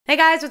Hey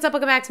guys, what's up?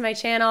 Welcome back to my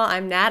channel.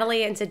 I'm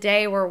Natalie, and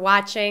today we're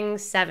watching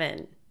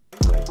Se7en.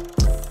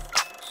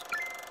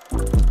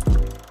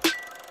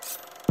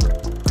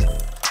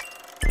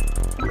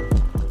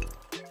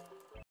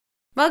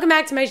 Welcome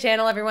back to my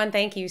channel, everyone.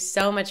 Thank you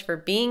so much for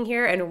being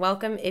here, and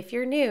welcome if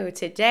you're new.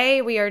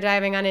 Today we are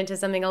diving on into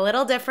something a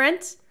little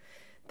different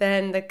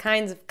than the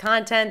kinds of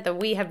content that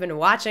we have been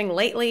watching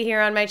lately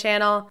here on my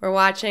channel. We're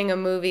watching a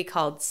movie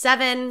called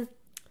Se7en,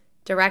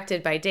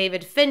 directed by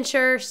David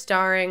Fincher,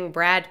 starring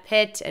Brad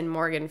Pitt and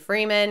Morgan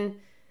Freeman.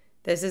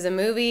 This is a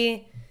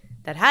movie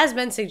that has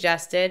been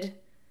suggested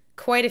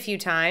quite a few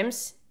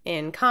times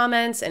in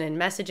comments and in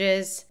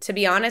messages. To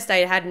be honest, I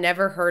had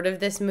never heard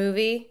of this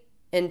movie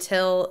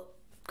until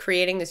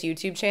creating this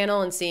YouTube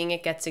channel and seeing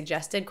it get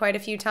suggested quite a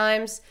few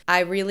times.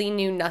 I really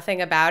knew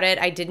nothing about it.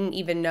 I didn't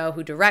even know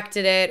who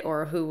directed it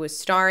or who was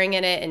starring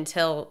in it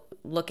until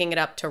looking it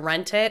up to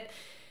rent it.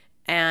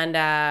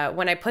 And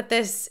when I put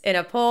this in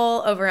a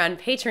poll over on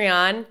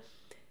Patreon,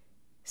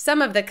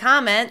 some of the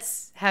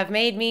comments have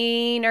made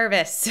me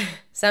nervous.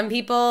 Some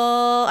people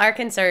are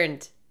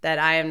concerned that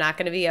I am not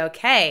going to be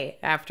okay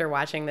after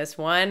watching this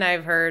one.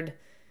 I've heard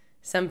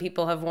some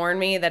people have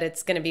warned me that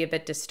it's going to be a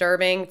bit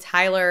disturbing,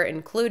 Tyler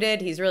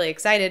included. He's really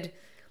excited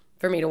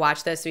for me to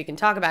watch this so he can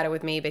talk about it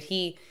with me, but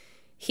he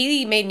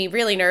made me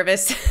really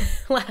nervous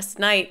last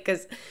night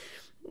because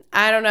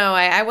I don't know.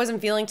 I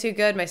wasn't feeling too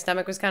good. My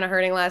stomach was kind of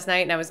hurting last night,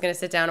 and I was going to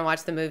sit down and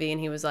watch the movie, and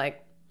he was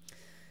like,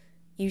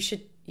 you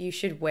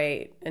should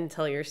wait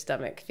until your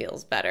stomach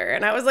feels better.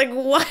 And I was like,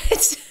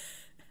 what?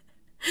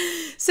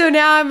 So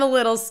now I'm a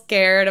little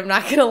scared. I'm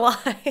not going to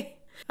lie.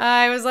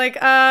 I was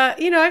like,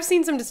 I've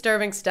seen some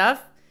disturbing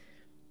stuff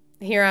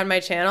here on my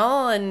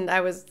channel, and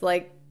I was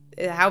like,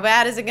 how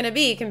bad is it going to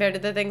be compared to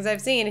the things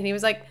I've seen? And he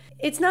was like,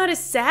 it's not as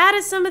sad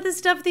as some of the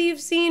stuff that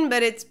you've seen,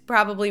 but it's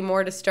probably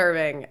more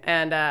disturbing.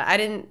 And I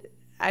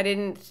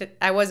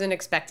wasn't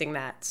expecting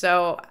that.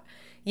 So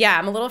yeah,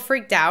 I'm a little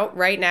freaked out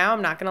right now.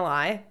 I'm not gonna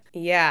lie.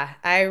 Yeah,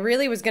 I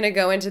really was gonna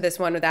go into this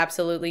one with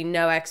absolutely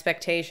no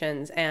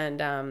expectations.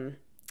 And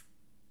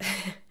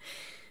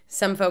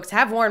some folks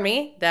have warned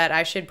me that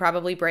I should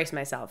probably brace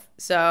myself.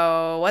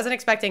 So wasn't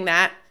expecting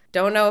that.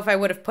 Don't know if I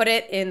would have put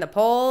it in the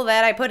poll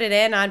that I put it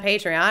in on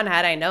Patreon.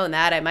 Had I known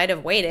that, I might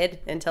have waited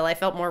until I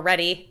felt more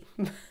ready.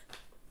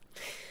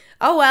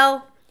 Oh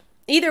well.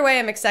 Either way,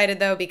 I'm excited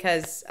though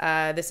because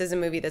this is a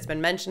movie that's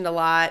been mentioned a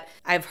lot.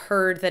 I've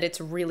heard that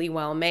it's really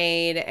well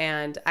made,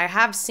 and I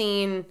have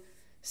seen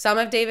some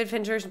of David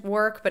Fincher's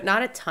work, but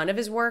not a ton of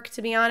his work,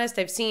 to be honest.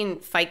 I've seen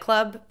Fight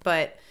Club,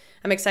 but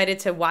I'm excited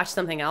to watch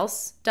something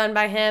else done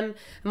by him.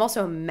 I'm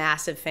also a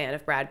massive fan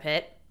of Brad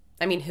Pitt.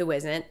 I mean, who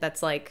isn't?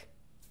 That's like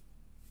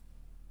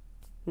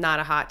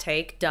not a hot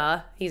take, duh,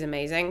 he's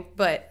amazing,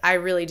 but I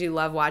really do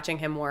love watching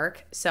him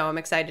work, so I'm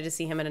excited to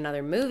see him in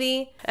another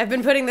movie. I've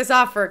been putting this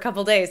off for a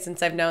couple days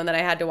since I've known that I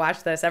had to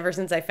watch this, ever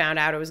since I found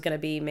out it was going to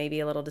be maybe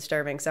a little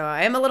disturbing, so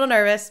I am a little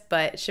nervous,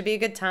 but it should be a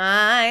good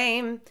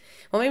time.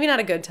 Well, maybe not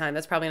a good time,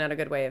 that's probably not a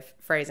good way of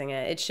phrasing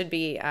it. It should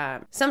be,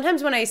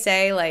 sometimes when I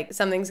say like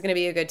something's going to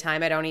be a good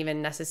time, I don't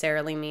even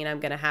necessarily mean I'm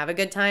going to have a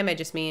good time, I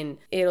just mean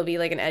it'll be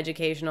like an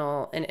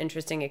educational and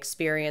interesting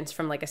experience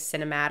from like a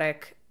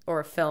cinematic or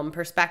a film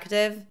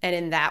perspective, and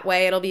in that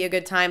way it'll be a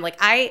good time. Like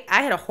I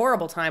had a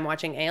horrible time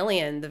watching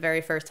Alien the very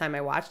first time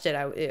I watched it.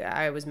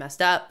 I was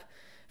messed up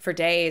for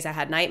days. I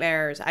had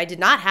nightmares. I did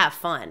not have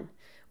fun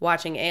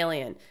watching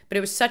Alien, but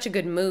it was such a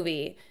good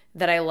movie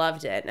that I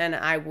loved it and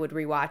I would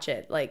rewatch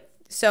it. Like,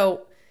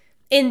 so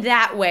in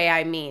that way,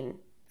 I mean,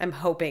 I'm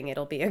hoping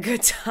it'll be a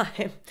good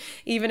time.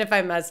 Even if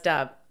I messed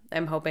up,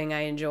 I'm hoping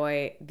I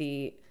enjoy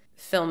the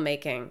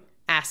filmmaking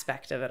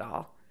aspect of it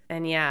all.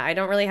 And yeah, I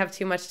don't really have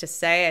too much to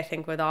say. I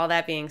think with all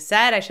that being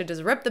said, I should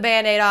just rip the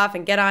Band-Aid off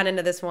and get on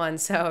into this one.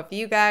 So if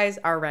you guys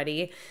are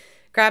ready,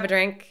 grab a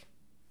drink,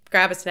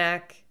 grab a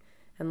snack,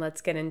 and let's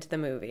get into the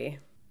movie.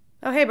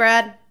 Oh, hey,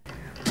 Brad.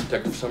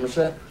 Detective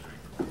Somerset?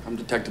 I'm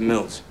Detective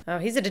Mills. Oh,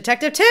 he's a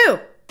detective too.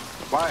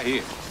 Why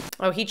here?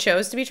 Oh, he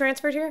chose to be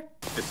transferred here?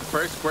 It's the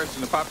first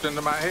question that popped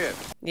into my head.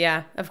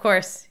 Yeah, of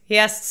course. He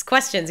asks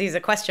questions. He's a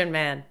question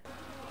man.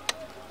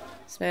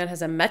 This man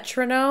has a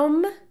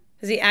metronome.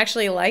 Does he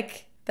actually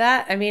like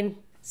that? I mean,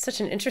 such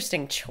an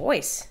interesting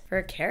choice for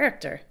a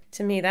character.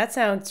 To me, that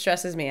sound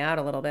stresses me out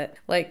a little bit.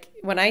 Like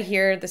when I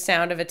hear the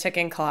sound of a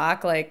ticking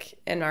clock, like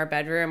in our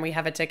bedroom, we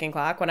have a ticking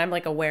clock. When I'm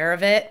like aware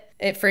of it,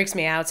 it freaks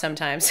me out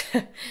sometimes.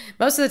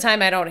 Most of the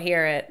time I don't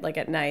hear it like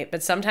at night,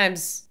 but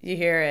sometimes you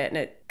hear it and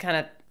it kind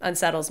of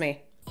unsettles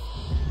me.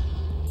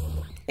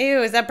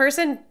 Ew, is that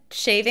person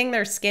shaving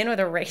their skin with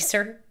a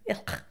razor?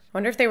 Ugh.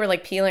 Wonder if they were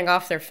like peeling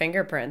off their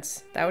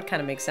fingerprints. That would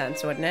kind of make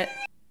sense, wouldn't it?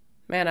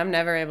 Man, I'm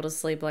never able to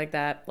sleep like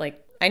that.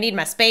 Like, I need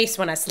my space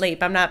when I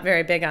sleep. I'm not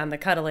very big on the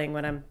cuddling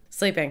when I'm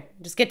sleeping.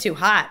 I just get too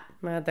hot.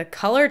 The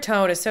color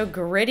tone is so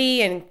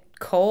gritty and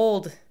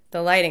cold.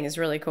 The lighting is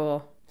really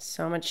cool.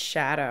 So much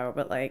shadow,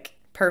 but like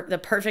the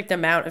perfect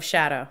amount of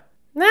shadow.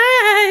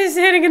 Ah, he's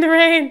standing in the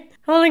rain,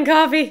 holding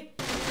coffee.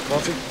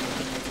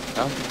 Coffee?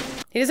 No?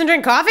 He doesn't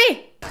drink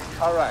coffee?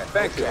 All right,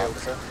 thank you,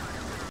 officer.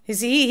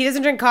 He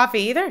doesn't drink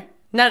coffee either?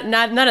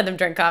 None of them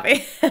drink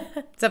coffee.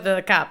 Except for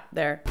the cop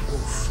there.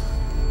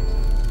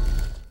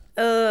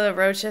 Ugh,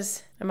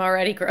 roaches. I'm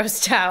already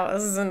grossed out.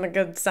 This isn't a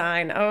good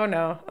sign. Oh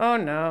no. Oh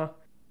no.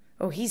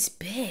 Oh, he's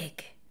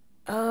big.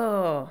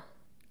 Oh.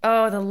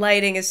 Oh, the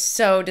lighting is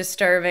so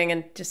disturbing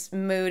and just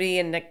moody,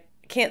 and I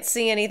can't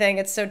see anything.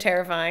 It's so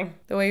terrifying.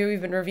 The way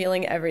we've been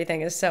revealing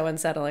everything is so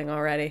unsettling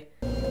already.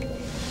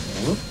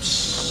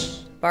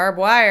 Whoops. Barbed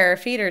wire,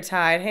 feet are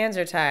tied, hands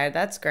are tied.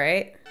 That's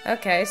great.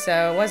 Okay,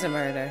 so it was a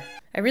murder.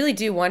 I really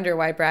do wonder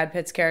why Brad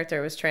Pitt's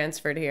character was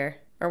transferred here,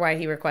 or why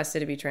he requested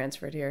to be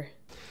transferred here.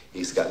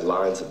 He's got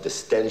lines of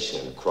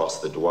distension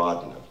across the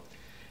duodenum,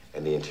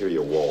 and the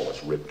interior wall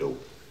is ripped open.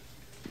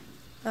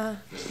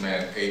 This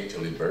man ate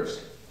till he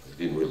burst.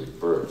 He didn't really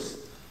burst,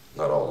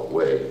 not all the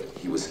way.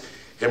 He was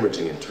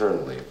hemorrhaging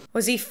internally.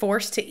 Was he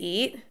forced to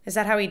eat? Is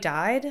that how he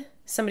died?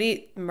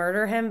 Somebody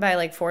murder him by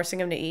like forcing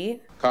him to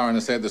eat? Coroner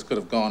said this could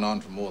have gone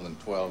on for more than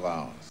 12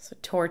 hours. So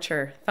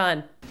torture.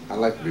 Fun. I'd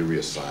like to be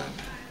reassigned.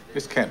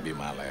 This can't be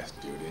my last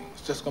duty.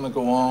 It's just gonna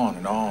go on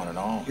and on and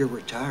on. You're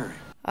retiring.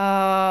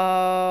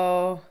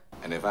 Oh.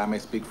 And if I may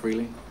speak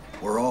freely,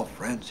 We're all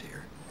friends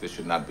here. this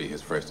should not be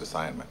his first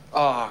assignment.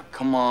 Oh,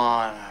 come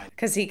on.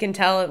 Because he can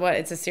tell what,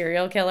 it's a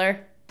serial killer?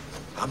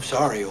 I'm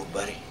sorry, old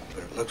buddy,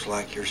 but it looks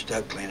like you're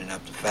stuck cleaning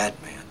up the fat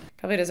man.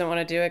 Probably doesn't want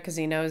to do it because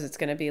he knows it's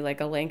going to be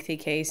like a lengthy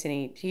case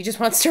and he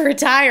just wants to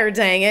retire,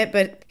 dang it.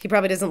 But he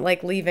probably doesn't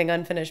like leaving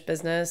unfinished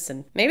business.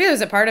 And maybe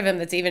there's a part of him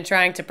that's even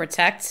trying to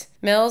protect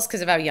Mills because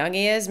of how young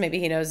he is. Maybe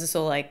he knows this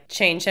will like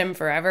change him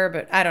forever,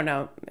 but I don't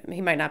know. He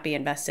might not be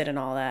invested in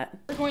all that.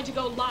 We're going to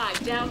go live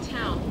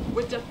downtown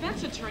where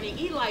defense attorney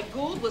Eli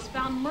Gould was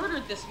found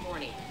murdered this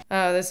morning.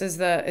 Oh, is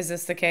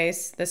this the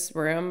case? This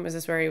room? Is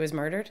this where he was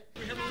murdered?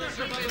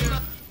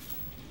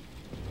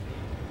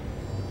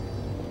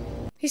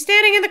 He's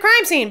standing in the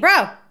crime scene,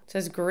 bro. It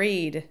says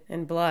greed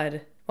and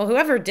blood. Well,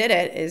 whoever did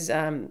it is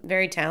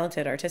very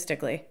talented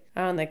artistically.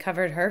 Oh, and they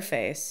covered her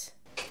face.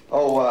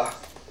 Oh,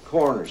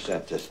 coroner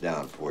sent this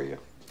down for you.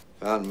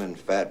 Found them in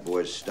Fat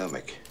Boy's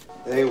stomach.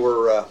 They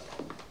were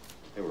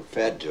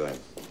fed to him.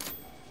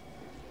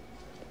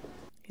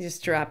 He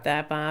just dropped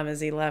that bomb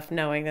as he left,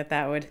 knowing that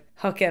that would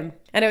hook him.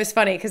 And it was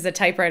funny because the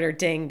typewriter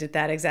dinged at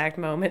that exact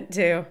moment,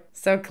 too.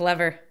 So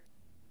clever.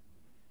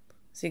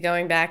 Is he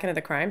going back into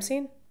the crime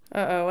scene?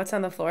 Uh-oh, what's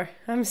on the floor?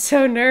 I'm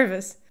so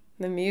nervous.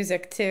 The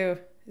music, too,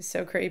 is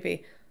so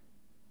creepy.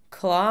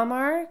 Claw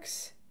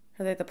marks?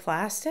 Are they the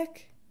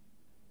plastic?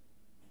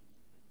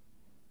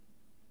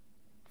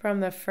 From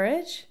the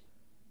fridge?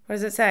 What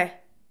does it say?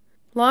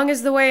 Long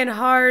is the way and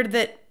hard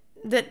that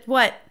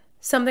what?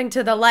 Something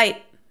to the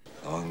light.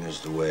 Long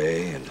is the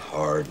way and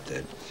hard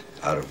that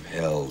out of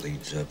hell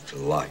leads up to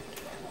light.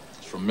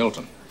 It's from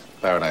Milton,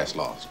 Paradise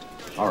Lost.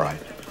 All right,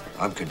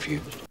 I'm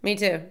confused. Me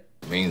too.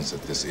 It means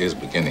that this is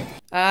beginning.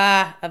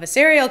 Ah, of a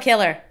serial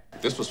killer.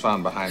 This was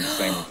found behind the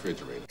same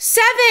refrigerator.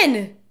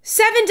 7!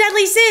 7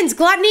 deadly sins.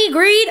 Gluttony,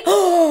 greed.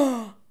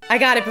 Oh, I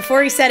got it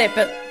before he said it,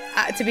 but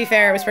to be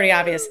fair, it was pretty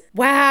obvious.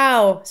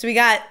 Wow. So we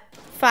got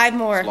 5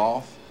 more.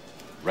 Sloth,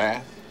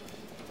 wrath,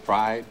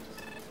 pride,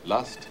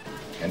 lust,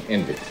 and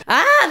envy.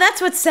 Ah,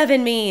 that's what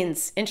 7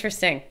 means.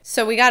 Interesting.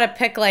 So we gotta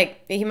pick,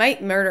 like, he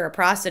might murder a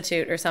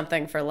prostitute or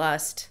something for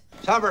lust.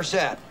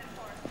 Somerset.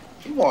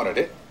 He wanted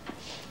it.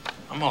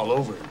 I'm all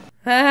over it.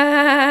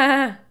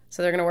 Ah,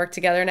 so they're gonna work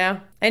together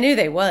now? I knew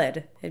they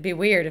would. It'd be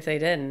weird if they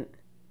didn't.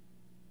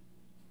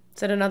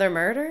 Is it another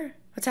murder?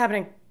 What's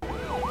happening?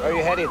 Where are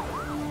you headed?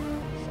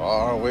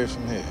 Far away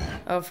from here.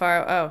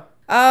 Oh,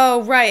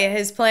 Oh, right.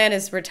 His plan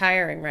is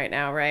retiring right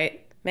now,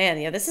 right? Man,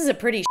 yeah, this is a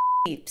pretty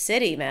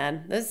city,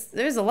 man.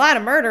 There's a lot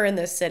of murder in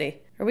this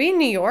city. Are we in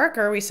New York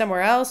or are we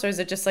somewhere else? Or is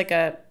it just like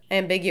a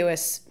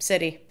ambiguous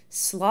city?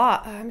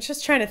 Sloth. I'm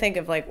just trying to think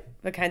of like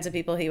the kinds of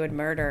people he would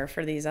murder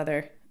for these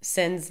other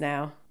sins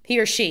now. He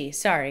or she,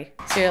 sorry.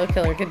 Serial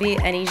killer could be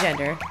any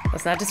gender.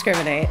 Let's not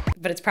discriminate,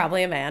 but it's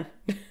probably a man.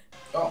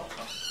 Oh,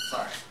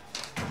 sorry.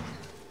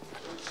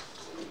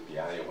 Be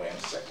out of your way in a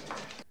second.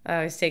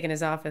 Oh, he's taking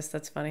his office.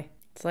 That's funny.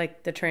 It's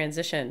like the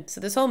transition. So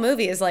this whole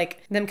movie is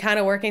like them kind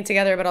of working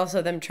together, but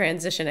also them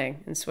transitioning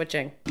and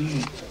switching.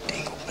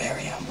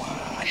 Dingleberry,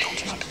 I told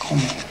you not to call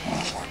me when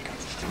I'm working.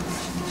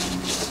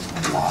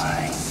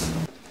 Why?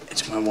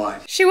 It's my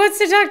wife. She wants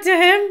to talk to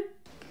him?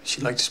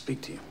 She'd like to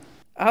speak to you.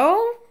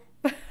 Oh?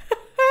 What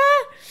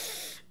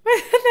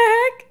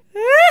the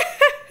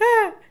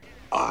heck?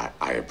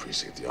 I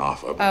appreciate the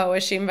offer, but, Oh,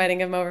 was she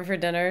inviting him over for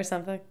dinner or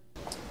something?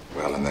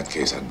 well, in that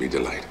case, I'd be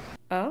delighted.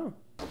 Oh.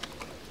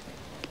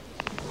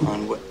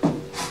 On what?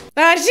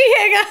 She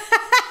hung up.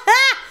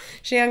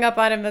 She hung up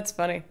on him. That's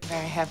funny.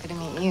 Very happy to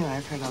meet you.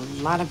 I've heard a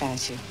lot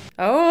about you.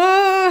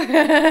 Oh.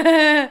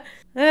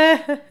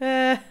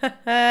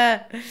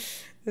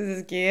 This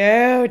is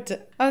cute.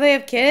 Oh, they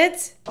have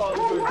kids?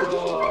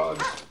 Oh,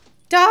 dogs.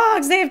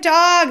 Dogs. They have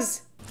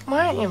dogs.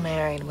 Why aren't you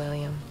married,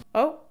 William?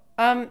 Oh,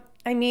 I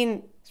mean,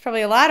 there's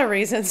probably a lot of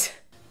reasons.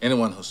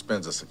 Anyone who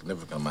spends a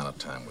significant amount of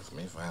time with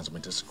me finds me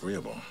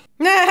disagreeable.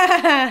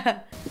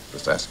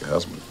 Just ask your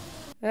husband.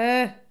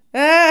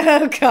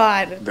 Oh,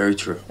 God. Very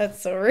true.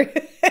 That's so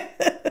rude.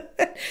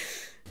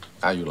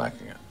 How you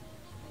liking it?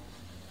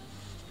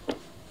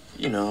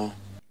 You know.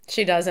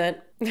 She doesn't.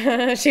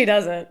 She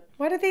doesn't.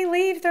 Why did they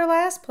leave their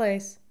last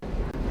place?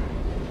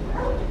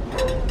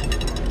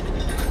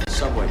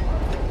 Subway.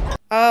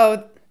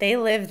 Oh, they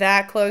live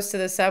that close to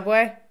the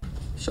subway?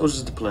 Shows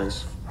us the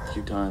place a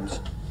few times.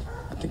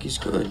 I think he's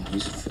good.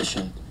 He's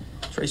efficient.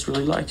 Trace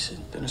really likes it.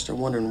 Then I start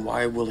wondering,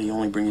 why will he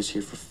only bring us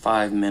here for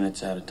 5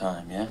 minutes at a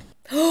time, yeah?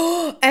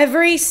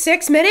 Every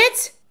 6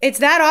 minutes? It's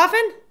that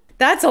often?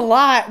 That's a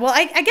lot. Well,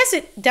 I guess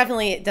it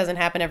definitely doesn't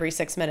happen every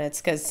 6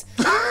 minutes because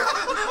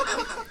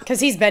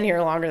he's been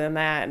here longer than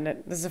that, and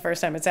this is the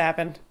first time it's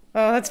happened.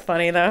 Oh, that's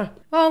funny, though.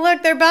 Oh,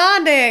 look, they're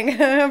bonding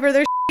over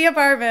their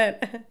apartment.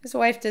 His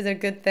wife did a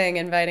good thing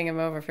inviting him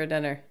over for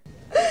dinner.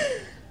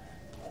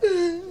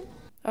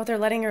 Oh, they're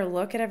letting her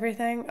look at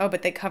everything? Oh,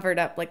 but they covered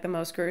up, like, the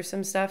most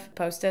gruesome stuff.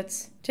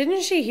 Post-its.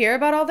 Didn't she hear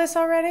about all this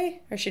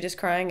already? Or is she just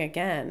crying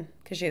again?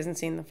 Because she hasn't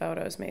seen the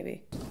photos,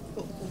 maybe.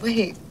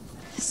 Wait,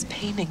 this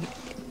painting,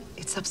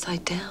 it's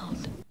upside down.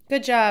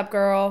 Good job,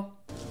 girl.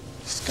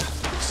 It's got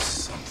to be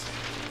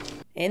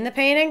something. In the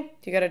painting?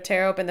 Do you gotta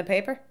tear open the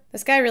paper?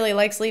 This guy really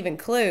likes leaving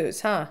clues,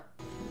 huh?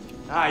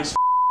 Ah, he's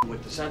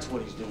with us. That's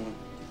what he's doing.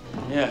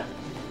 Yeah.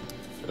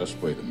 Just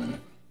wait a minute.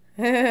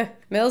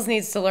 Mills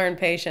needs to learn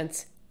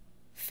patience.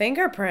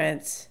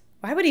 Fingerprints.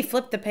 Why would he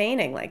flip the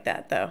painting like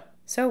that, though?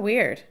 So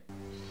weird.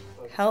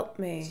 Help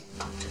me.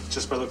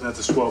 Just by looking at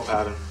the swirl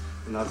pattern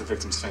and not the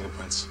victim's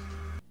fingerprints.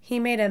 He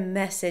made a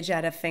message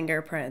out of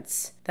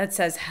fingerprints that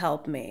says,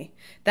 help me.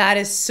 That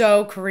is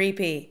so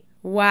creepy.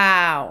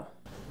 Wow.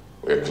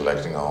 We're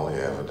collecting all the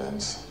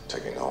evidence,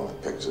 taking all the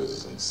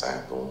pictures and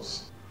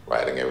samples,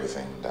 writing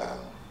everything down,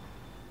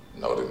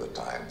 noting the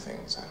time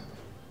things happen.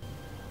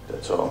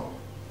 That's all.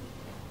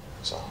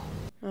 That's all.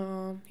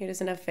 Oh, he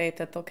doesn't have faith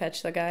that they'll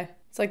catch the guy.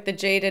 It's like the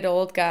jaded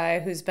old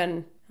guy who's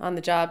been on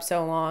the job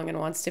so long and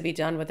wants to be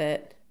done with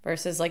it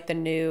versus like the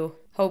new,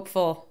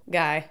 hopeful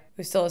guy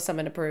who still has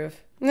something to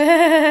prove.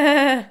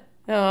 Oh,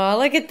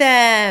 look at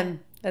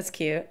them. That's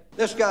cute.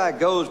 This guy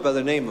goes by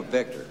the name of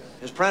Victor.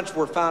 His prints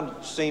were found at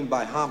the scene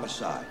by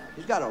homicide.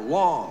 He's got a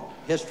long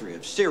history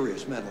of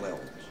serious mental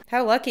illness.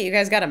 How lucky you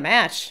guys got a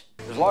match.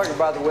 His lawyer,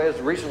 by the way, is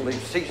the recently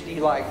deceased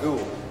Eli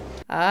Gould.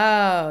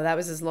 Oh, that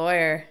was his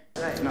lawyer.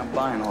 You're not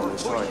buying all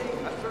this, are you?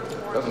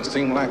 Doesn't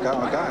seem like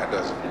our guy,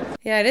 does it?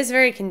 Yeah, it is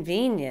very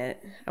convenient.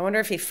 I wonder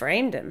if he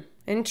framed him.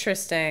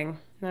 Interesting.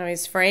 Now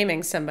he's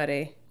framing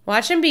somebody.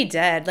 Watch him be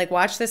dead. Like,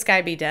 watch this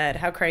guy be dead.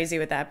 How crazy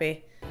would that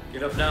be?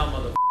 Get up now,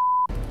 mother.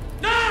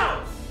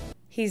 No!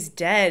 He's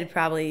dead,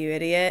 probably, you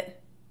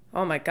idiot.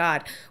 Oh my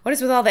god. What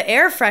is with all the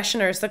air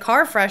fresheners, the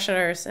car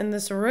fresheners in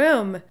this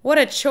room? What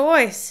a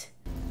choice.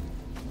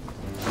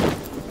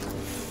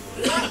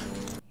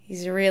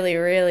 He's really,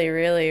 really,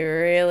 really,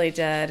 really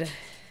dead.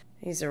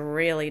 He's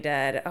really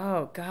dead.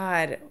 Oh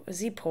god. Was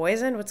he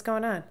poisoned? What's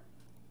going on?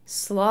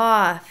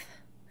 Sloth.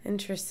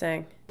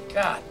 Interesting.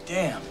 God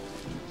damn.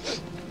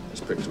 This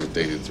picture was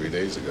dated 3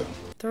 days ago.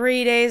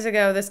 3 days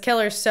ago, this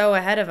killer's so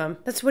ahead of him.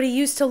 That's what he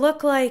used to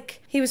look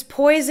like. He was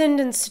poisoned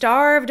and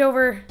starved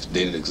over... It's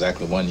dated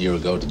exactly 1 year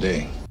ago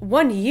today.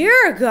 1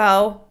 year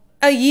ago?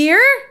 A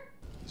year?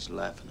 He's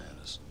laughing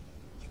at us.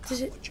 You got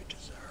Did it... what you deserved.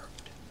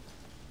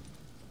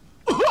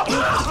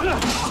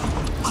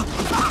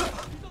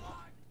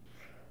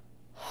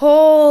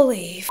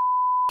 Holy f***,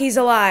 he's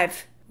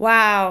alive.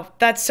 Wow,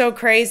 that's so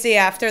crazy.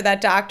 After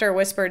that doctor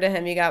whispered to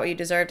him, you got what you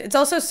deserved. It's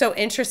also so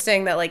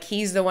interesting that, like,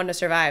 he's the one to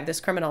survive,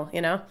 this criminal,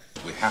 you know?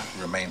 We have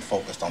to remain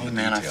focused on the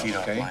Man, I details, feed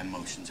off okay? my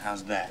emotions.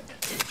 How's that?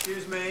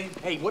 Excuse me.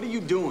 Hey, what are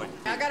you doing?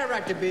 I got a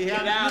right to be here.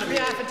 Get out of here.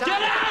 Get out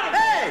of here.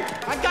 Hey,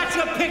 I got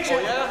you a picture.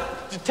 Oh, yeah?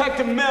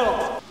 Detective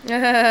Mills.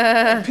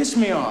 Piss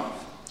me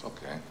off.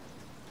 Okay.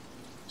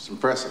 It's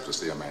impressive to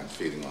see a man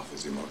feeding off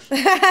his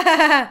emotions.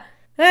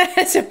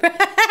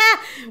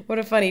 What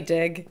a funny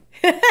dig.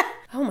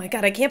 Oh my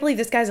god, I can't believe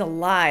this guy's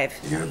alive.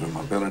 A year of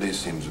immobility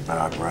seems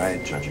about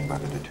right, judging by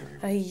the deterioration.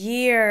 A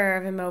year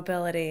of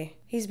immobility.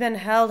 He's been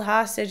held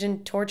hostage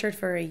and tortured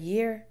for a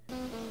year.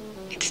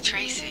 It's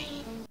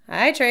Tracy.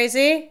 Hi,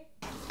 Tracy.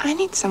 I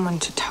need someone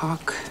to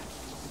talk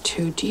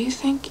to. Do you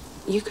think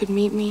you could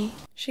meet me?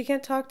 She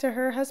can't talk to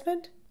her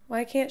husband?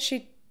 Why can't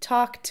she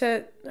talk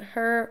to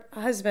her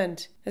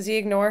husband? Does he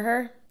ignore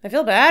her? I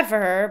feel bad for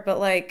her, but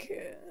like,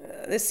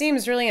 this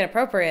seems really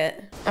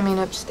inappropriate. I mean,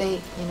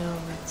 upstate, you know,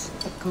 it's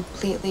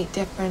completely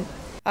different.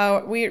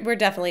 Oh, we're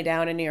definitely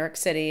down in New York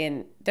City,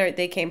 and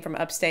they came from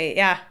upstate.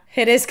 Yeah,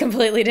 it is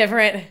completely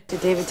different.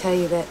 Did David tell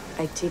you that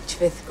I teach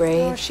 5th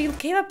grade? Oh, she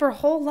gave up her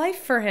whole life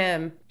for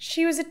him.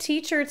 She was a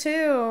teacher,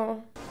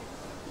 too.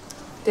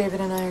 David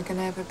and I are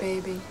gonna have a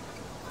baby.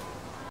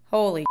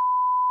 Holy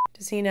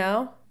Does he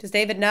know? Does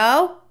David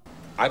know?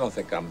 I don't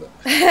think I'm the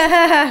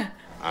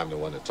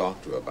one to talk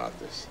to about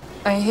this.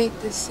 I hate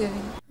this city.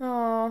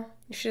 Oh,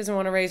 she doesn't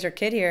want to raise her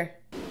kid here.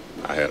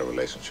 I had a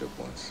relationship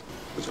once.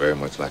 It was very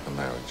much like a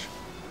marriage.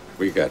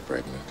 We got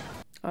pregnant.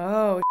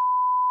 Oh,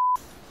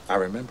 I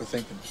remember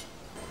thinking,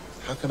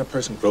 how can a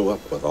person grow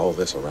up with all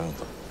this around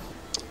them?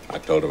 I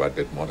told her I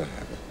didn't want to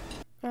have it.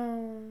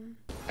 oh,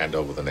 And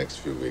over the next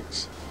few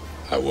weeks,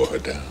 I wore her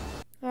down.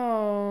 oh.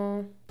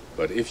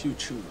 But if you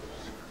choose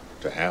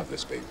to have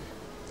this baby,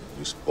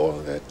 you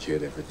spoil that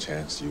kid every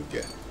chance you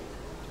get.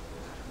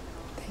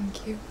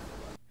 Thank you.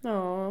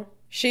 Oh,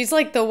 she's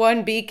like the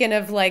one beacon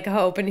of like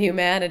hope and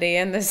humanity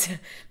in this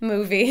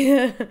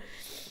movie.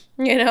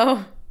 You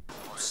know?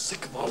 I'm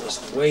sick of all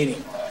this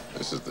waiting.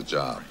 This is the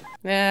job.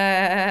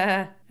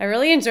 I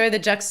really enjoy the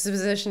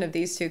juxtaposition of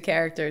these two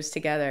characters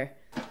together.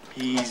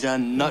 He's a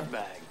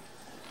nutbag.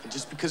 And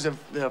just because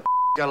the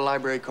got a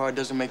library card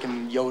doesn't make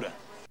him Yoda.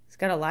 He's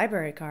got a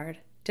library card.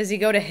 Does he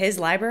go to his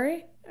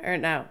library? Or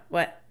no?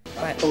 What?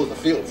 Oh, the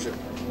field trip.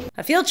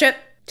 A field trip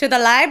to the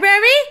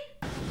library?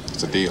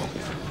 It's a deal.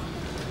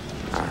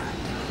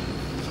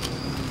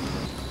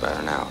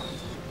 About an hour.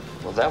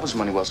 Well, that was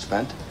money well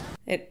spent.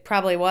 It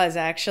probably was,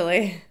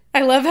 actually.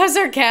 I love how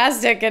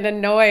sarcastic and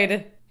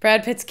annoyed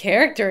Brad Pitt's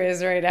character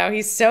is right now.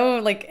 He's so,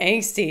 like,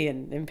 angsty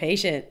and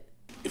impatient.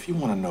 If you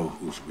want to know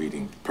who's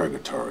reading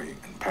Purgatory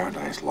and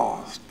Paradise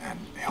Lost and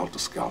Helter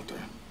Skelter,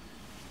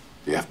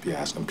 the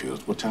FBI's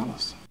computers will tell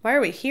us. Why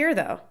are we here,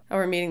 though? Oh,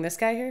 we're meeting this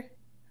guy here?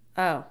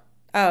 Oh.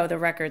 Oh, the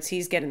records.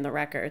 He's getting the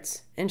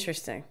records.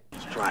 Interesting.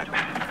 Let's try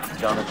it.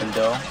 Jonathan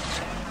Doe.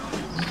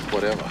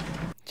 Whatever.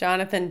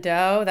 Jonathan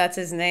Doe, that's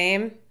his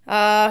name.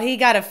 Oh, he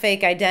got a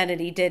fake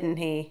identity, didn't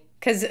he?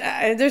 Because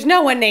there's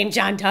no one named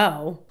John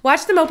Doe.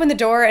 Watch them open the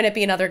door and it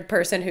be another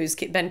person who's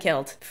been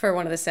killed for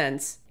one of the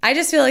sins. I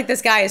just feel like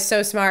this guy is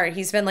so smart.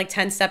 He's been like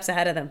 10 steps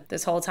ahead of them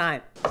this whole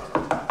time.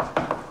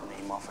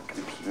 Name off a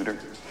computer.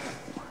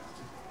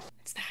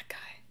 It's that guy.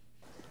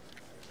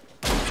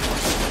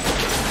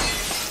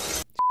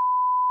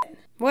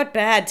 What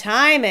bad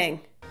timing.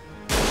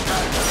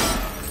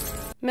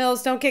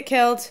 Mills, don't get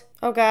killed.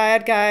 Oh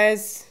God,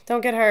 guys,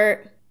 don't get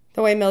hurt.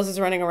 The way Mills is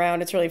running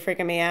around, it's really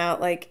freaking me out.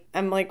 Like,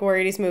 I'm like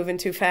worried he's moving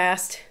too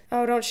fast.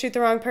 Oh, don't shoot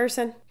the wrong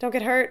person. Don't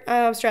get hurt.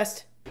 Oh, I'm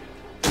stressed.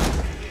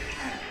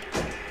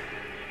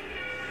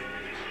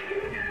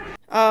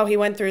 Oh, he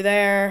went through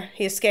there.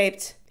 He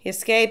escaped. He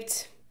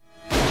escaped.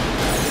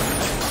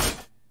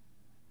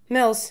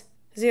 Mills,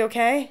 is he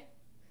okay?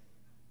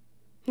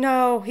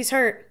 No, he's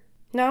hurt.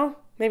 No?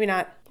 Maybe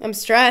not. I'm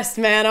stressed,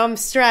 man. I'm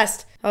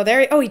stressed.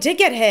 Oh, he did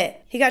get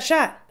hit. He got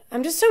shot.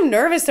 I'm just so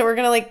nervous that we're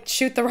gonna like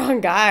shoot the wrong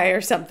guy or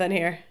something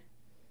here.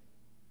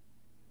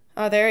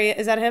 Oh, there he is.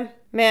 Is that him?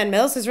 Man,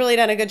 Mills has really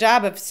done a good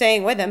job of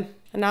staying with him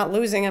and not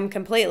losing him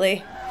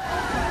completely.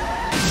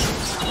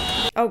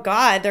 Oh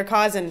God, they're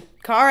causing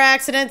car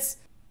accidents.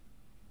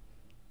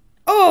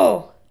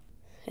 Oh,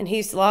 and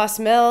he's lost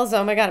Mills.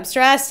 Oh my God, I'm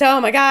stressed.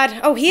 Oh my God.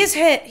 Oh, he is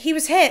hit. He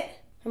was hit.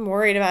 I'm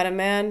worried about him,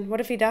 man.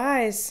 What if he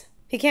dies?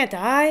 He can't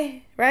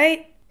die,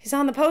 right? He's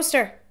on the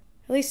poster.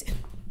 At least.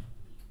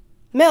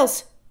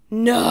 Mills.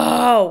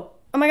 No!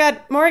 Oh my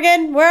God,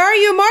 Morgan, where are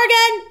you,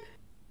 Morgan?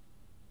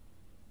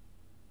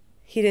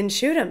 He didn't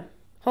shoot him.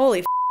 Holy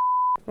f***.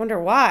 Wonder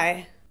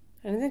why.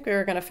 I didn't think we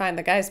were gonna find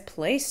the guy's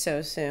place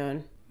so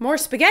soon. More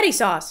spaghetti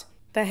sauce.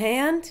 The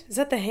hand? Is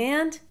that the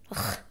hand?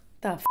 Ugh,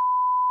 the f***.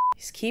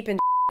 He's keeping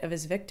of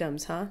his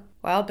victims, huh?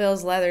 Wild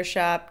Bill's Leather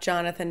Shop,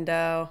 Jonathan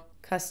Doe,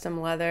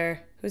 custom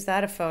leather. Who's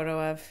that a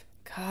photo of?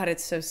 God,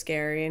 it's so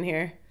scary in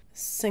here.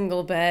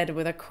 Single bed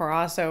with a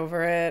cross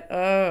over it.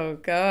 Oh,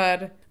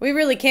 God. We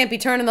really can't be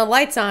turning the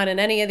lights on in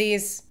any of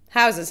these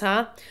houses,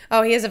 huh?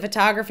 Oh, he has a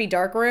photography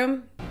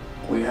darkroom.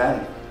 We had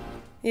him.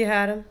 You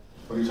had him.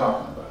 What are you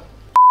talking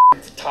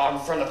about?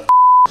 Photographer on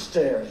the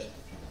stairs.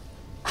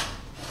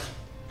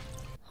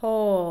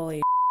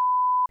 Holy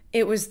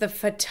it was the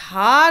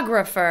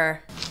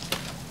photographer.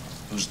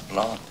 Who's the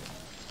blonde?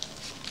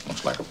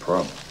 Looks like a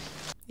pro.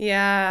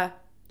 Yeah.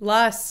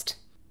 Lust.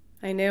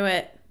 I knew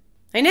it.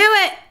 I knew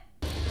it!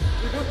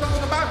 You do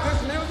something about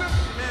this music?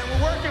 Man,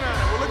 we're working on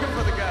it. We're looking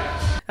for the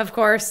guy. Of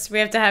course, we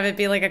have to have it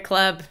be like a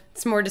club.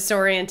 It's more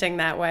disorienting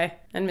that way.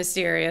 And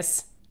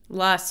mysterious.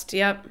 Lust,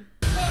 yep.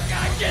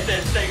 God, get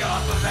this thing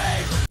off of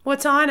me!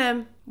 What's on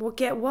him? We'll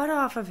get what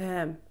off of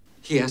him?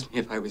 He asked me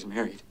if I was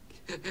married.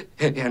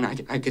 And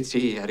I could see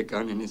he had a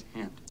gun in his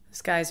hand.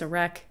 This guy's a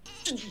wreck.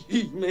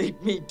 He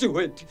made me do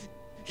it.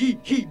 He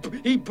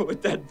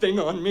put that thing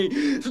on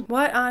me.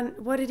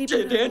 What did he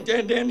put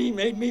and he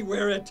made me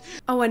wear it.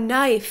 Oh, a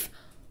knife.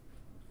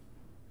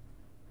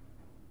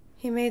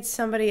 He made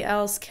somebody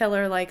else kill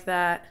her like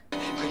that.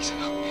 Please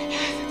help me.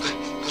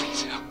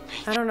 Please help me.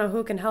 I don't know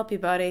who can help you,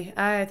 buddy.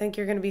 I think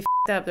you're gonna be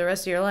f***ed up the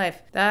rest of your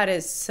life. That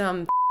is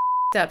some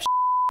f***ed up shit.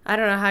 I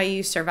don't know how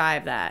you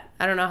survive that.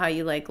 I don't know how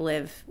you, like,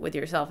 live with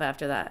yourself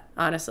after that,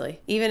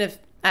 honestly. Even if,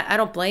 I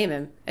don't blame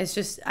him. It's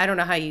just, I don't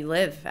know how you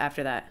live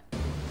after that.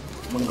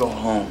 I'm gonna go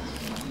home.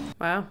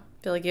 Wow.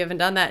 Feel like you haven't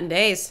done that in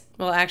days.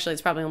 Well, actually,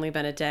 it's probably only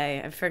been a day.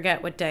 I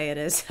forget what day it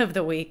is of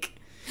the week.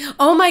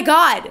 Oh my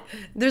God!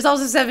 There's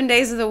also 7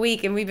 days of the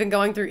week, and we've been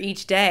going through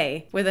each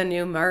day with a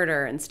new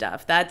murder and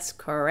stuff. That's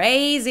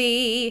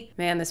crazy.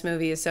 Man, this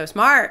movie is so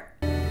smart.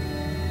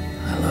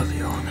 I love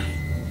you, Armin.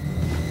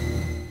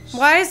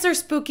 Why is there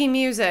spooky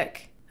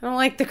music? I don't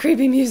like the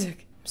creepy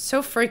music. I'm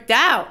so freaked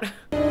out.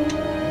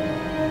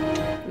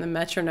 And the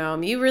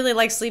metronome. You really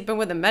like sleeping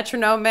with a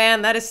metronome,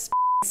 man? That is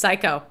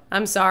psycho.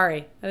 I'm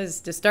sorry. That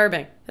is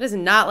disturbing. That is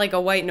not like a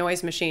white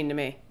noise machine to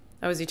me.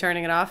 Oh, is he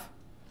turning it off?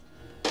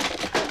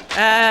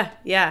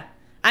 Yeah.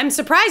 I'm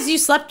surprised you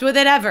slept with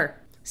it ever.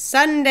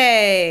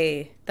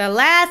 Sunday, the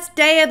last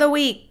day of the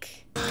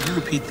week. Can you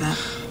repeat that?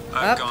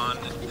 I've gone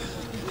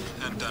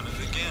and done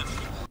it again.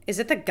 Is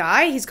it the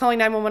guy? He's calling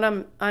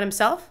 911 on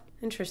himself?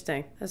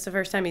 Interesting. That's the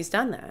first time he's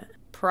done that.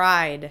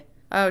 Pride.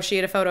 Oh, she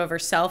had a photo of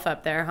herself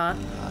up there, huh?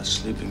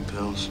 Sleeping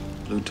pills,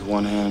 glued to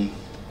one hand,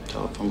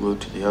 telephone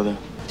glued to the other.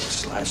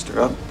 Sliced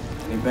her up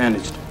and he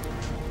bandaged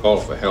her. Call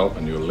for help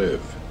and you'll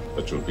live,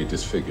 but you'll be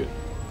disfigured.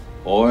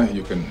 Or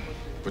you can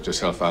put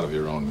yourself out of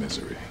your own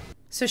misery.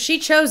 So she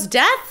chose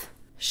death?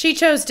 She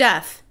chose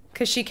death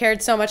because she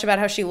cared so much about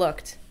how she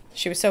looked.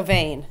 She was so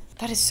vain.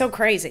 That is so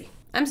crazy.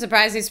 I'm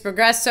surprised he's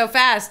progressed so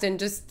fast in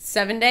just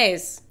 7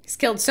 days. He's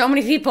killed so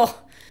many people.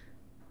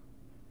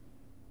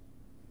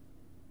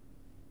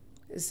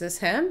 Is this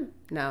him?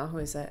 No, who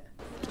is it?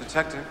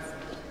 Detective.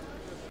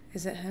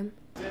 Is it him?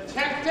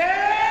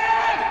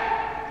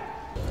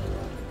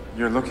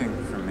 You're looking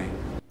for me.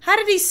 How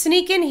did he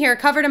sneak in here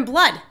covered in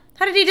blood?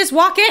 How did he just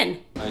walk in?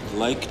 I'd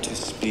like to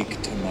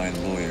speak to my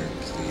lawyer,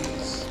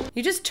 please.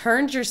 You just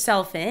turned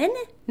yourself in?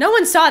 No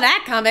one saw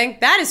that coming.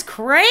 That is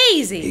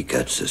crazy. He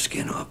cuts the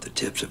skin off the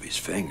tips of his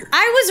fingers.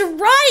 I was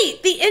right.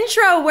 The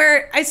intro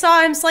where I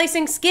saw him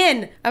slicing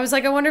skin. I was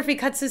like, I wonder if he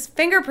cuts his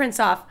fingerprints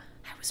off.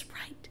 I was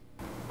right.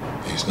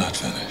 He's not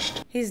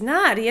finished. He's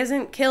not. He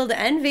hasn't killed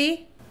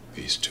Envy.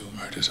 He's 2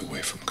 murders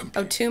away from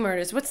complete. Oh, 2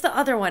 murders. What's the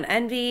other one?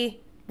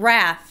 Envy,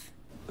 Wrath.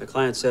 My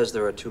client says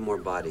there are 2 more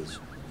bodies.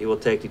 He will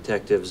take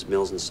Detectives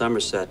Mills and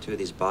Somerset to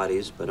these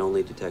bodies, but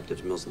only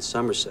Detectives Mills and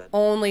Somerset.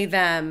 Only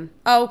them.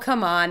 Oh,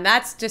 come on.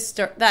 That's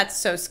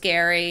so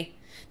scary.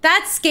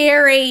 That's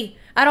scary.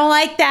 I don't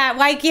like that.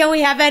 Why can't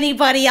we have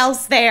anybody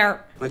else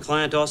there? My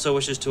client also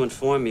wishes to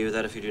inform you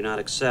that if you do not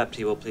accept,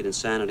 he will plead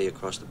insanity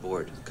across the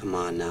board. Come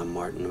on now,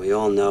 Martin. We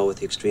all know with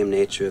the extreme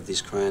nature of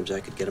these crimes,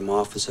 I could get him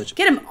off with such...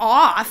 Get him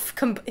off?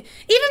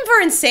 Even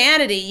for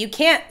insanity, you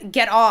can't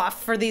get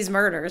off for these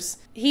murders.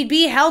 He'd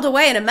be held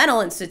away in a mental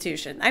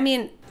institution. I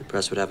mean... The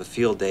press would have a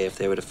field day if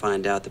they were to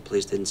find out the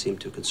police didn't seem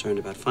too concerned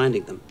about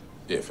finding them.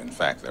 If, in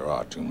fact, there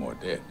are 2 more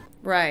dead.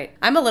 Right.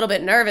 I'm a little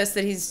bit nervous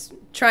that he's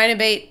trying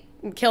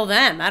to kill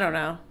them. I don't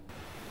know.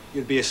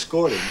 You'd be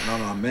escorting,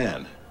 not our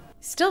men.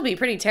 Still be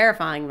pretty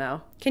terrifying,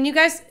 though. Can you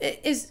guys,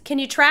 can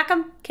you track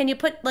them? Can you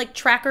put, like,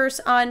 trackers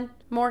on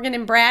Morgan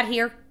and Brad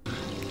here?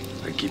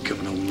 If I keep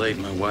coming home late,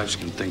 my wife's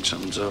gonna think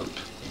something's up.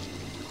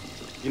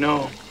 You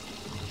know...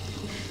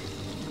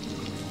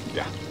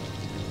 Yeah.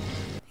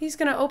 He's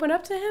gonna open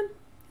up to him?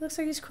 He looks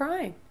like he's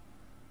crying.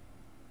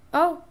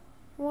 Oh,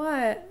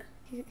 what?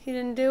 He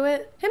didn't do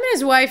it? Him and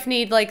his wife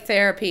need, like,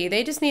 therapy.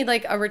 They just need,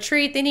 like, a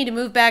retreat. They need to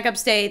move back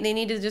upstate. They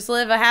need to just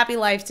live a happy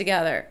life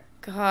together.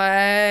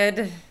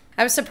 God...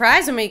 I was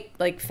surprised when we,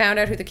 like, found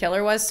out who the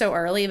killer was so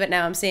early, but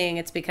now I'm seeing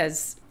it's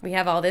because we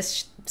have all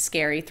this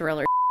scary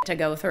thriller to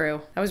go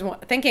through. I was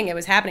thinking it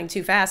was happening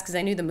too fast because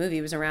I knew the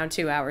movie was around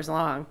 2 hours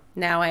long.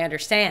 Now I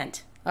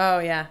understand. Oh,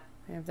 yeah.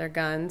 They have their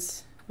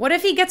guns. What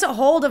if he gets a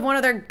hold of one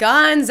of their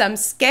guns? I'm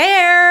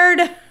scared.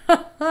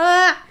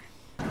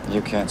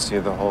 You can't see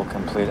the whole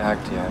complete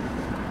act yet,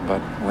 but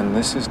when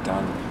this is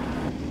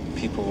done,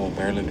 people will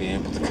barely be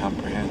able to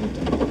comprehend,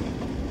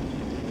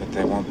 but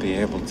they won't be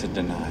able to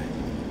deny.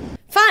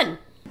 Fun!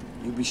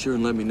 You be sure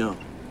and let me know,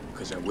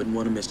 because I wouldn't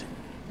want to miss it.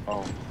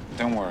 Oh,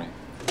 don't worry.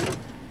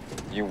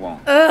 You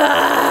won't.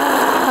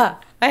 Ugh!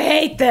 I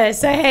hate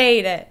this. I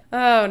hate it.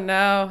 Oh,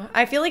 no.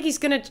 I feel like he's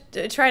gonna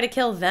try to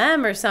kill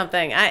them or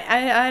something.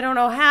 I don't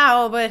know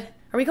how, but...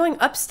 Are we going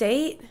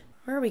upstate?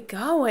 Where are we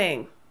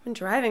going? I've been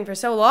driving for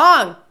so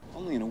long.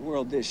 Only in a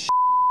world this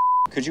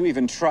could you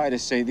even try to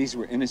say these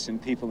were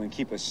innocent people and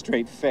keep a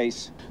straight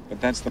face. But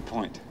that's the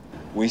point.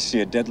 We see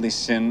a deadly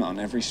sin on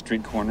every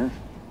street corner,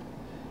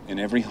 in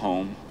every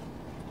home,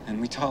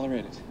 and we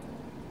tolerate it.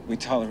 We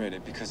tolerate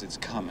it because it's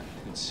common.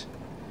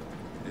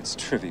 It's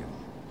trivial.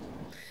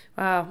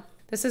 Wow.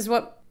 This is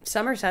what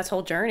Somerset's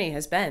whole journey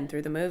has been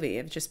through the movie,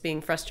 of just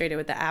being frustrated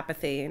with the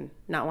apathy and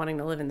not wanting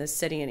to live in this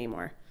city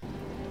anymore.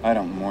 I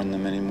don't mourn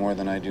them any more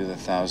than I do the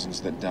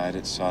thousands that died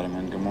at Sodom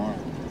and Gomorrah.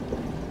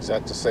 Is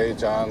that to say,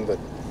 John, that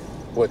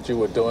what you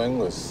were doing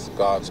was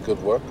God's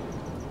good work?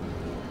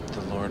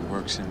 The Lord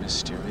works in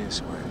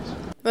mysterious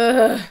ways.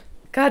 Ugh.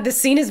 God,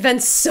 this scene has been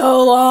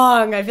so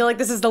long. I feel like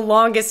this is the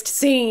longest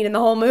scene in the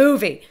whole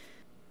movie.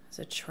 There's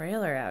a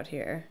trailer out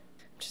here.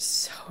 I'm just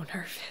so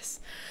nervous.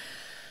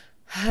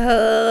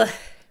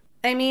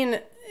 I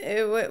mean,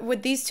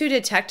 would these 2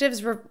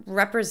 detectives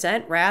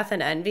represent Wrath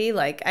and Envy?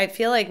 Like, I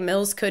feel like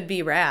Mills could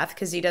be Wrath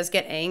because he does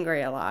get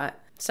angry a lot.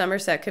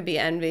 Somerset could be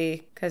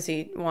Envy because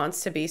he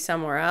wants to be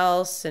somewhere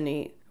else and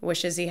he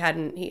wishes he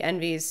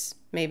envies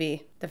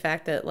maybe the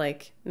fact that,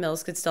 like,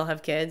 Mills could still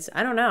have kids.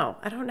 I don't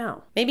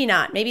know. Maybe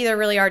not. Maybe there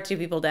really are 2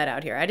 people dead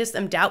out here. I just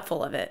am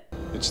doubtful of it.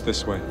 It's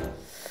this way.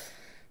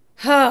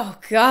 Oh,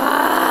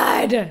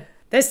 God.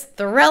 This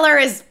thriller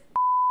is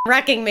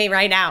wrecking me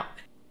right now.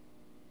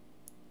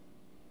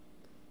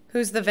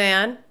 Who's the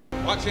van?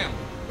 Watch him.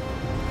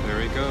 There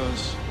he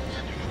goes.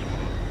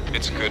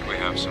 It's good we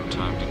have some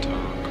time to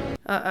talk.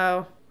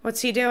 Uh-oh.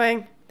 What's he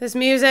doing? This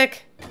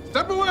music.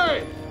 Step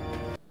away!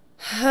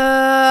 Even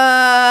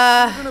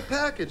a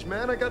package,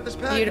 man. I got this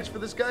package for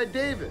this guy,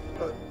 David.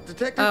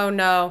 Detective. Oh,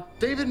 no.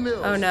 David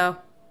Mills. Oh, no.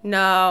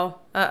 No.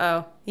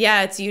 Uh-oh.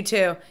 Yeah, it's you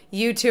two.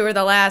 You two are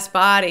the last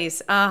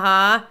bodies.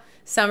 Uh-huh.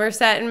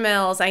 Se7en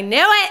Mills. I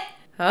knew it!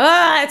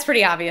 Ah, it's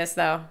pretty obvious,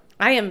 though.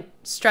 I am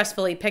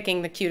stressfully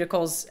picking the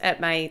cuticles at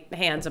my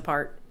hands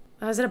apart.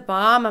 Oh, is it a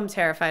bomb? I'm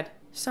terrified.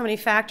 So many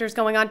factors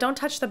going on. Don't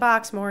touch the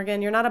box,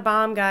 Morgan. You're not a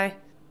bomb guy.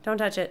 Don't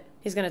touch it.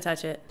 He's gonna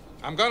touch it.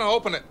 I'm gonna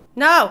open it.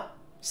 No!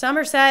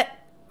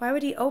 Somerset. Why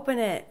would he open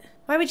it?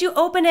 Why would you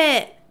open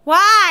it?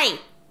 Why?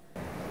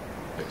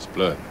 There's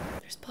blood.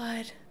 There's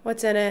blood.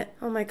 What's in it?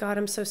 Oh my god,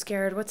 I'm so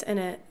scared. What's in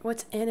it?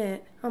 What's in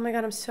it? Oh my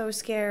god, I'm so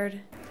scared.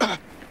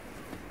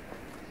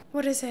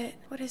 What is it?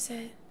 What is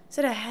it? Is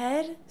it a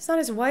head? It's not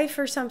his wife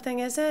or something,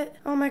 is it?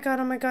 Oh my god,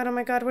 oh my god, oh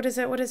my god. What is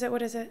it? What is it?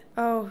 What is it?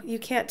 Oh, you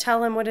can't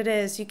tell him what it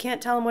is. You can't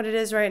tell him what it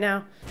is right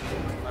now.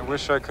 I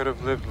wish I could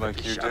have lived like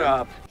you did. Shut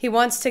up. He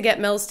wants to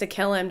get Mills to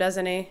kill him,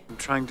 doesn't he? I'm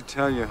trying to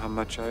tell you how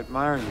much I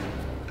admire you.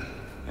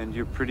 And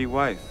your pretty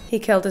wife. He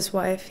killed his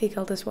wife. He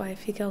killed his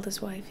wife. He killed his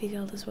wife. He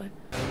killed his wife.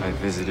 I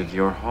visited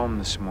your home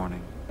this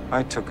morning.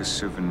 I took a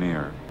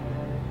souvenir.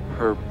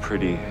 Her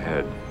pretty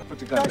head. Put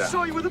the gun down. I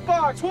saw you with the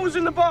box. What was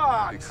in the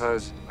box?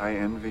 Because I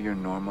envy your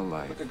normal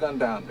life. Put the gun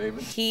down,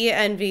 baby. He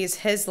envies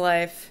his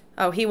life.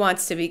 Oh, he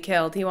wants to be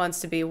killed. He wants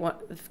to be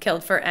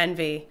killed for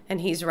envy. And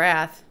he's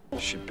wrath.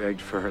 She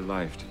begged for her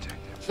life,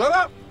 detective. Shut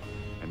up!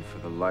 And for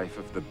the life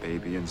of the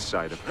baby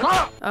inside of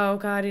her. Oh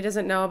god, he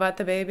doesn't know about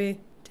the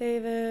baby.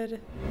 David.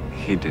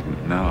 He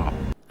didn't know.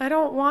 I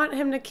don't want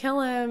him to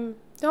kill him.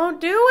 Don't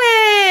do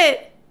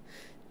it!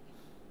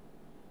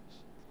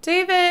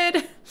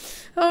 David!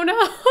 Oh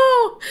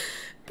no!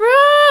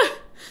 Bruh!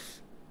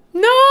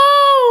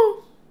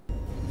 No!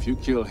 If you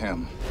kill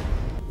him,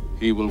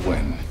 he will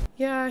win.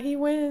 Yeah, he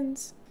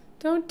wins.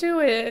 Don't do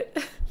it.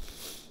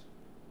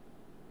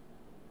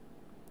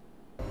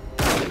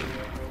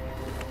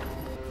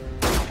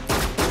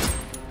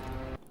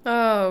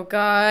 Oh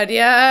god,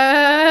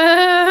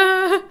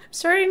 yeah. I'm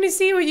starting to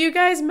see what you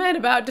guys meant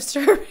about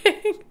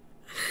disturbing.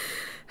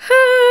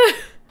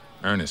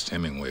 Ernest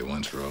Hemingway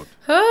once wrote,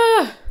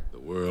 "The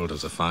world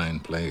is a fine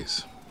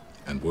place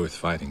and worth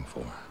fighting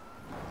for."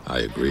 I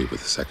agree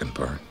with the second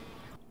part.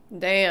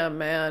 Damn,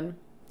 man.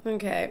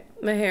 Okay,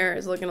 my hair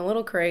is looking a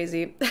little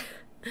crazy.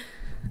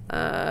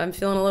 I'm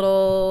feeling a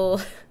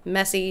little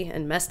messy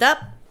and messed up.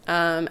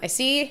 I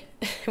see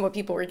what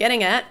people were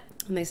getting at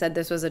when they said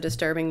this was a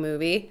disturbing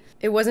movie.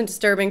 It wasn't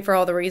disturbing for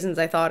all the reasons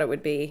I thought it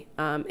would be.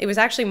 It was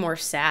actually more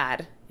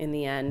sad in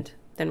the end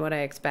than what I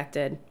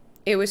expected.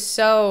 It was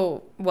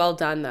so well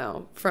done,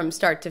 though, from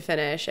start to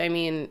finish. I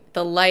mean,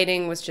 the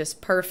lighting was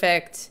just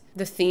perfect.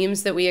 The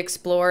themes that we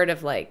explored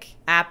of, like,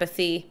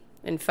 apathy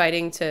and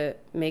fighting to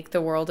make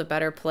the world a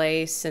better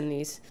place, and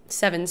these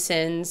 7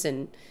 sins,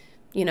 and,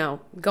 you know,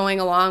 going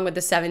along with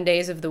the 7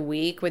 days of the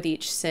week with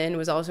each sin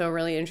was also a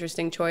really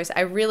interesting choice.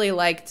 I really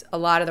liked a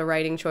lot of the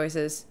writing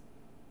choices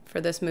for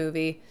this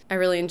movie. I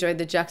really enjoyed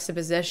the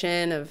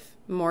juxtaposition of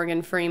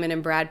Morgan Freeman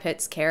and Brad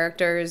Pitt's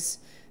characters.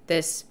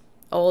 This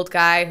old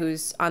guy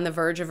who's on the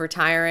verge of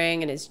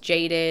retiring and is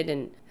jaded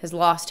and has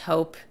lost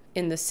hope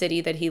in the city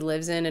that he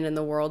lives in and in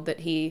the world that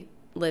he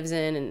lives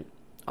in and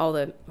all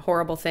the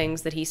horrible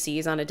things that he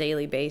sees on a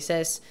daily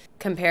basis,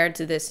 compared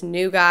to this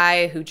new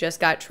guy who just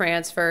got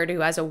transferred, who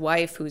has a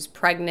wife who's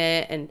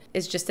pregnant and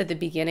is just at the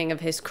beginning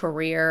of his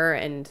career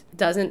and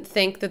doesn't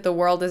think that the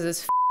world is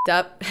as f***ed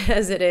up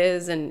as it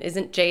is and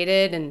isn't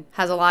jaded and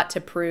has a lot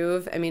to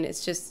prove. I mean,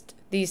 it's just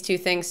these two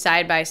things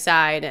side by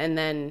side, and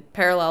then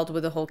paralleled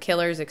with the whole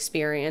killer's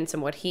experience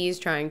and what he's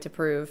trying to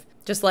prove,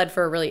 just led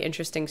for a really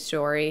interesting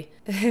story.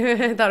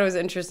 I thought it was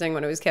interesting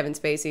when it was Kevin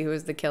Spacey who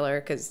was the killer,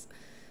 because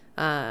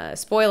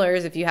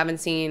spoilers if you haven't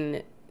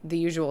seen The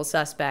Usual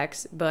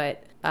Suspects,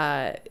 but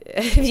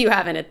if you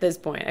haven't at this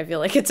point, I feel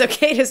like it's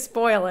okay to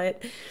spoil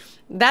it.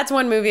 That's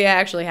one movie I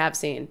actually have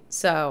seen,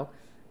 so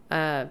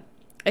I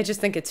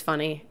just think it's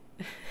funny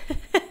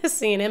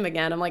seeing him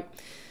again. I'm like,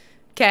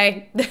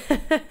 okay.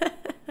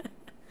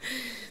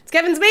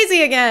 Kevin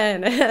Spacey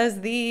again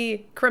as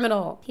the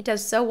criminal. He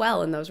does so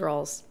well in those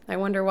roles. I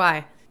wonder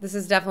why. This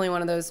is definitely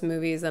one of those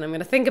movies that I'm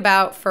going to think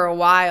about for a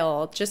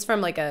while, just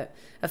from like a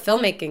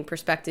filmmaking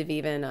perspective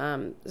even,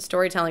 a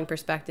storytelling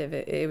perspective.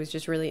 It was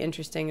just really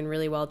interesting and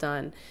really well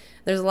done.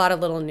 There's a lot of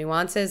little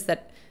nuances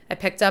that I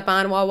picked up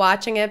on while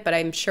watching it, but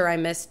I'm sure I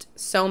missed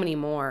so many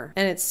more.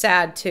 And it's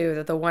sad too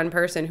that the one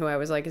person who I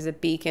was like is a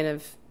beacon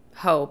of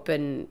hope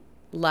and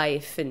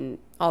life and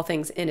all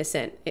things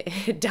innocent,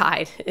 it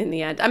died in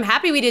the end. I'm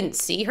happy we didn't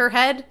see her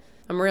head.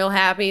 I'm real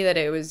happy that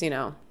it was, you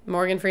know,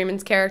 Morgan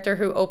Freeman's character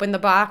who opened the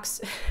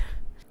box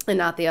and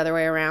not the other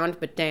way around,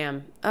 but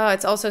damn. Oh,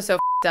 it's also so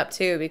f***ed up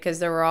too, because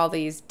there were all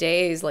these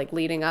days like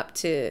leading up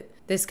to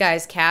this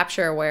guy's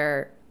capture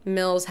where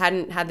Mills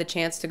hadn't had the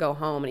chance to go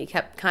home, and he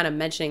kept kind of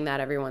mentioning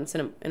that every once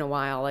in a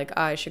while, like,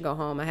 oh, I should go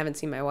home. I haven't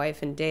seen my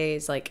wife in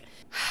days. Like,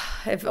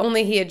 if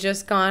only he had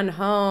just gone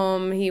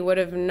home, he would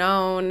have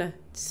known.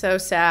 So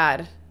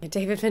sad.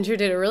 David Fincher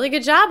did a really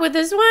good job with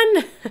this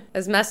one.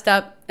 As messed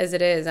up as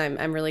it is,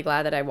 I'm really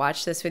glad that I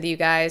watched this with you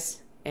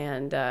guys.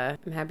 And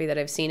I'm happy that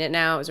I've seen it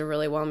now. It was a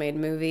really well-made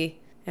movie.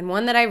 And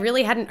one that I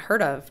really hadn't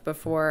heard of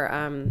before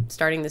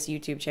starting this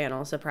YouTube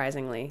channel,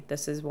 surprisingly.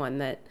 This is one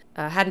that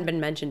hadn't been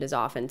mentioned as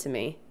often to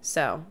me.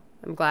 So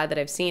I'm glad that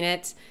I've seen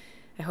it.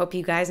 I hope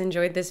you guys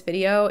enjoyed this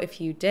video. If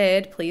you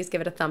did, please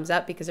give it a thumbs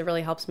up because it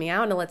really helps me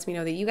out and it lets me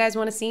know that you guys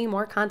want to see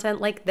more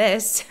content like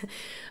this.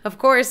 Of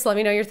course, let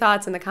me know your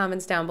thoughts in the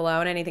comments down below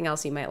and anything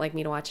else you might like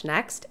me to watch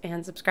next.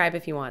 And subscribe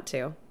if you want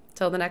to.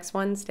 Till the next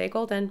one, stay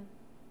golden.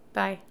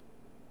 Bye.